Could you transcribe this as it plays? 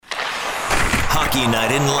Hockey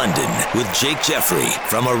Night in London with Jake Jeffrey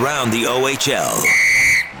from around the OHL.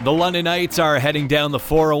 The London Knights are heading down the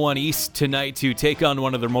 401 East tonight to take on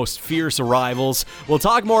one of their most fierce rivals. We'll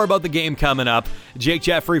talk more about the game coming up. Jake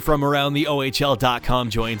Jeffrey from around the OHL.com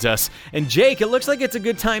joins us. And Jake, it looks like it's a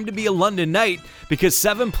good time to be a London Knight because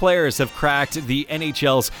 7 players have cracked the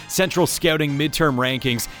NHL's Central Scouting Midterm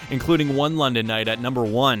rankings, including one London Knight at number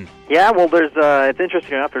 1. Yeah, well, it's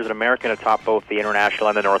interesting enough. There's an American atop both the international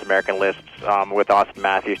and the North American lists, with Austin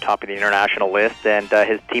Matthews topping the international list, and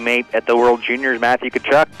his teammate at the World Juniors, Matthew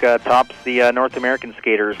Tkachuk, tops the North American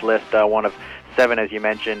skaters list, one of 7, as you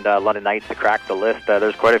mentioned, London Knights to crack the list.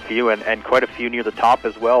 There's quite a few, and quite a few near the top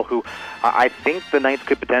as well, who I think the Knights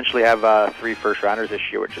could potentially have 3 first-rounders this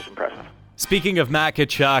year, which is impressive. Speaking of Matt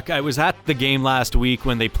Tkachuk, I was at the game last week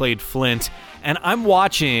when they played Flint, and I'm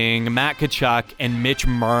watching Matt Tkachuk and Mitch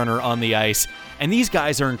Marner on the ice, and these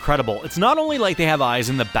guys are incredible. It's not only like they have eyes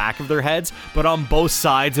in the back of their heads, but on both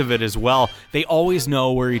sides of it as well. They always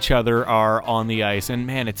know where each other are on the ice, and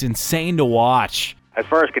man, it's insane to watch. As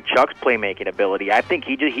far as Tkachuk's playmaking ability, I think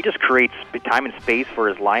he just creates time and space for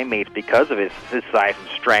his line mates because of his size and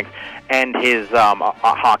strength, and his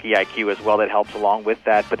hockey IQ as well that helps along with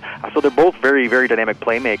that. But so they're both very, very dynamic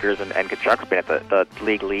playmakers, and Tkachuk's been at the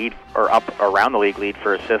league lead, or up around the league lead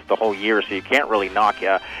for assists the whole year, so you can't really knock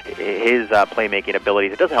his playmaking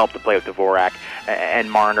abilities. It doesn't help to play with Dvorak and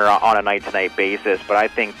Marner on a night-to-night basis, but I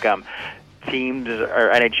think teams or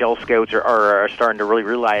NHL scouts are starting to really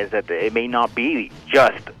realize that it may not be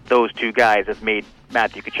just those 2 guys that's made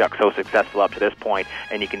Matthew Tkachuk so successful up to this point,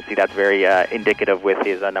 and you can see that's very indicative with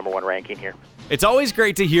his number 1 ranking here. It's always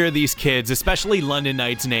great to hear these kids, especially London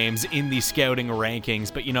Knights names, in the scouting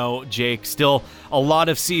rankings. But, Jake, still a lot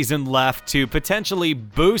of season left to potentially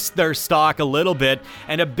boost their stock a little bit.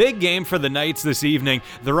 And a big game for the Knights this evening.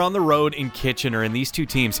 They're on the road in Kitchener, and these 2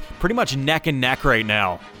 teams pretty much neck and neck right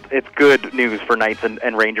now. It's good news for Knights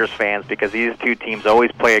and Rangers fans because these 2 teams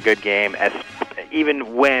always play a good game,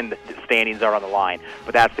 even when the standings are on the line.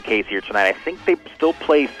 But that's the case here tonight. I think they still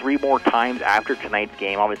play 3 more times after tonight's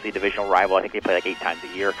game. Obviously, divisional rival. I think they play like 8 times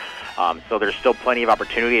a year. So there's still plenty of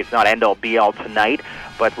opportunity. It's not end-all, be-all tonight,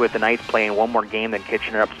 but with the Knights playing 1 more game than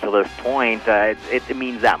Kitchener up to this point, it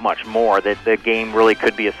means that much more. That the game really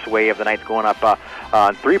could be a sway of the Knights going up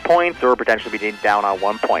on 3 points or potentially being down on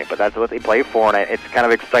 1 point. But that's what they play for, and it's kind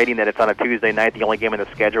of exciting that it's on a Tuesday night. The only game in the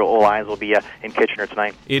schedule, all eyes will be in Kitchener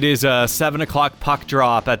tonight. It is a 7 o'clock puck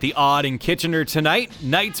drop at the Odd in Kitchener tonight.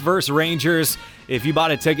 Knights versus Rangers. If you bought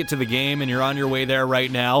a ticket to the game and you're on your way there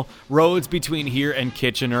right now, roads between here and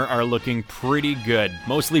Kitchener are looking pretty good.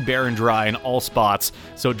 Mostly bare and dry in all spots,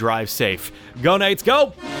 so drive safe. Go Knights, go!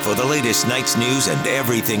 For the latest Knights news and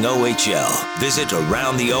everything OHL, visit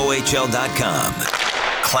AroundTheOHL.com.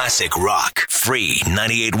 Classic rock, free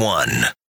 98.1.